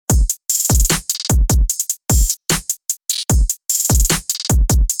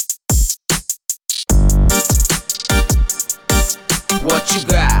What you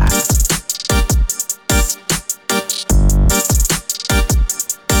got?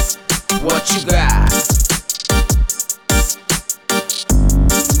 What you got?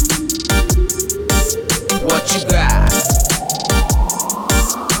 What you got?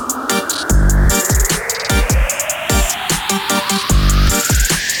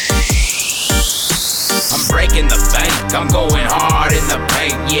 I'm breaking the bank, I'm going hard in the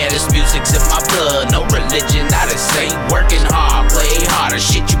paint. Yeah, this music's in my blood, no religion, not a saint. Working hard, play harder,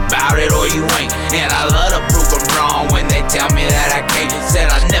 shit you bout it or you ain't. And I love to prove them wrong when they tell me that I can't. Said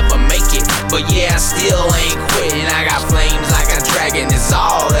I never make it, but yeah, I still ain't quitting. I got flames like a dragon, it's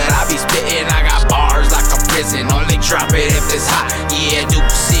all that I be spitting. I got bars like a prison, only drop it if it's hot. Yeah, Duke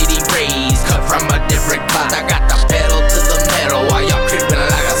City raised, cut from a different cloth. I got the pedal to the metal while y'all creeping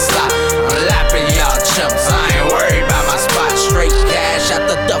like a slot. I'm lapping y'all chumps, I ain't worried about my spot. Straight cash out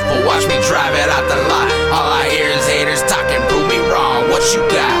the duffel, watch me drive it out the lot. All I hear is haters talking, prove me wrong. What you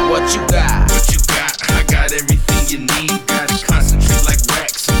got? What you got? What you got? I got everything you need. Gotta concentrate like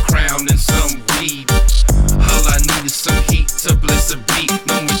wax, some crown and some weed. All I need is some heat to bless a beat.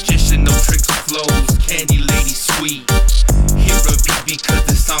 No magician, no tricks or flows. Candy lady sweet. Hit repeat because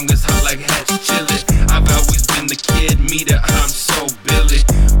this song is hot like hatch chillin'. I've always been the kid, me that I'm so Billy.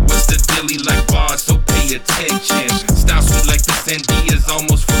 What's the dilly like bars, so pay attention. Style sweet like the Sandias,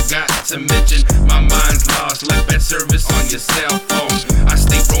 almost forgot to mention. My mind's lost like bad service on your cell phone. I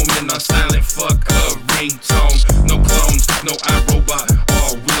stay roaming on silent, fuck a ringtone. No clones, no iRobot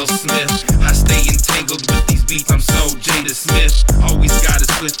or Will Smith. I stay entangled with these beats, I'm so Jada Smith. Always got a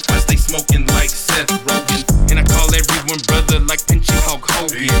twist, I stay smoking like Seth Rogen. And I call everyone brother like Pinchy Hulk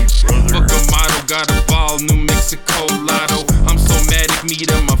Hogan. Fuck a model, got a ball, New Mexico Lotto. I'm so mad at me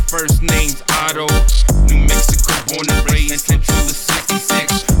that my first name's Otto. New Mexico, born and raised, Central of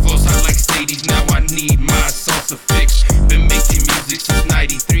 66. Flows hot like Sadie's, now I need my salsa fix. Been making music since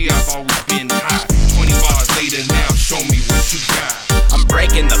 93, I've always been hot. 20 bars later now, show me what you got. I'm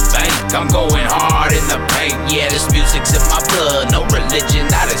breaking the bank, I'm going hard in the paint. Yeah, this music's in my blood, no religion,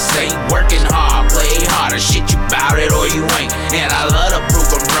 not a saint. Working hard, play harder, shit you bout it or you ain't. And I love to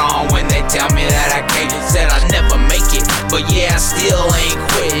prove them wrong when they tell me that I can't. Said I never make it, but yeah, I still ain't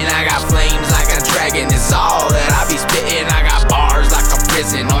quitting. I got flames like a dragon, it's all that I be spitting. I got bars like a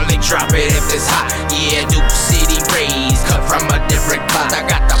prison, only drop it if it's hot. Yeah, Duke City raised, cut from a different cloth. I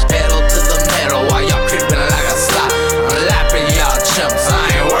got the pedal to the metal while y'all creeping like a slot. I'm lapping y'all chumps, I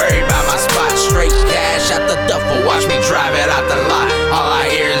ain't worried about my spot. Straight cash out the duffel, watch me drive it out the lot. All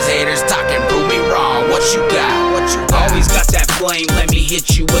I hear is haters talking, prove me wrong. What you got? What you got? Always got that flame, let me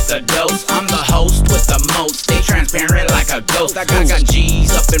hit you with a dose. I'm the host with the most, stay transparent like a ghost. I got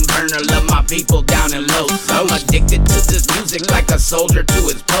G's up in burner, love my people down in low. I'm addicted to this music like a soldier to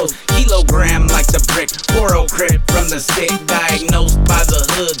his post. Kilogram like the brick, 4-0 crip from the stick. Diagnosed by the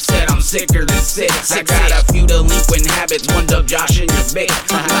hood, said I'm sicker than sick. I got a few delinquent habits, one dub Josh in your big.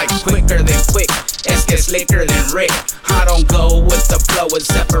 I'm like quicker than quick, S get slicker than Rick. I don't go with the flow, it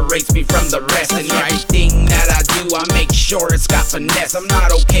separates me from the rest. And everything that I do, I make sure it's got finesse. I'm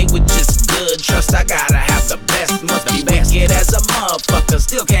not okay with just good, trust I gotta have the best. Must be wicked as a motherfucker,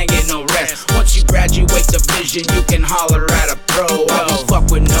 still can't get no rest. Once you graduate division, you can holler at a pro. I don't fuck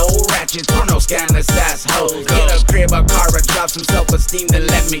with no ratchets or no scandalous ass hoes. Get a crib, a car, a job, some self-esteem, then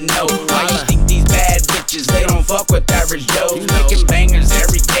let me know. Why you think these bad bitches, they don't fuck with average Joe? Making bangers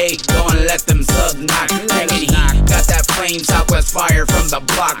every day, go and let them sub knock. Bringing heat, got that flame Southwest fire from the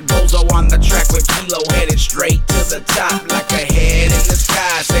block. Bozo on the track with Kilo headed straight to the top. Like a head in the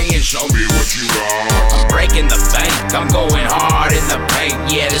sky saying, show me what you got. I'm breaking the bank, I'm going hard in the paint.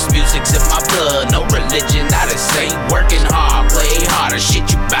 Yeah, this music's in my blood, no religion, not a saint. Working hard, play harder, shit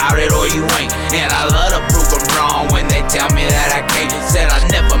you bout it or you ain't. And I love to prove them wrong when they tell me that I can't. Said I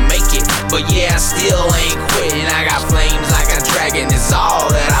never make it, but yeah, I still ain't quitting. I got flames like a dragon, it's all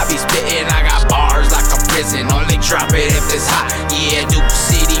that I be spitting. I got bars like a prison, only drop it if it's hot.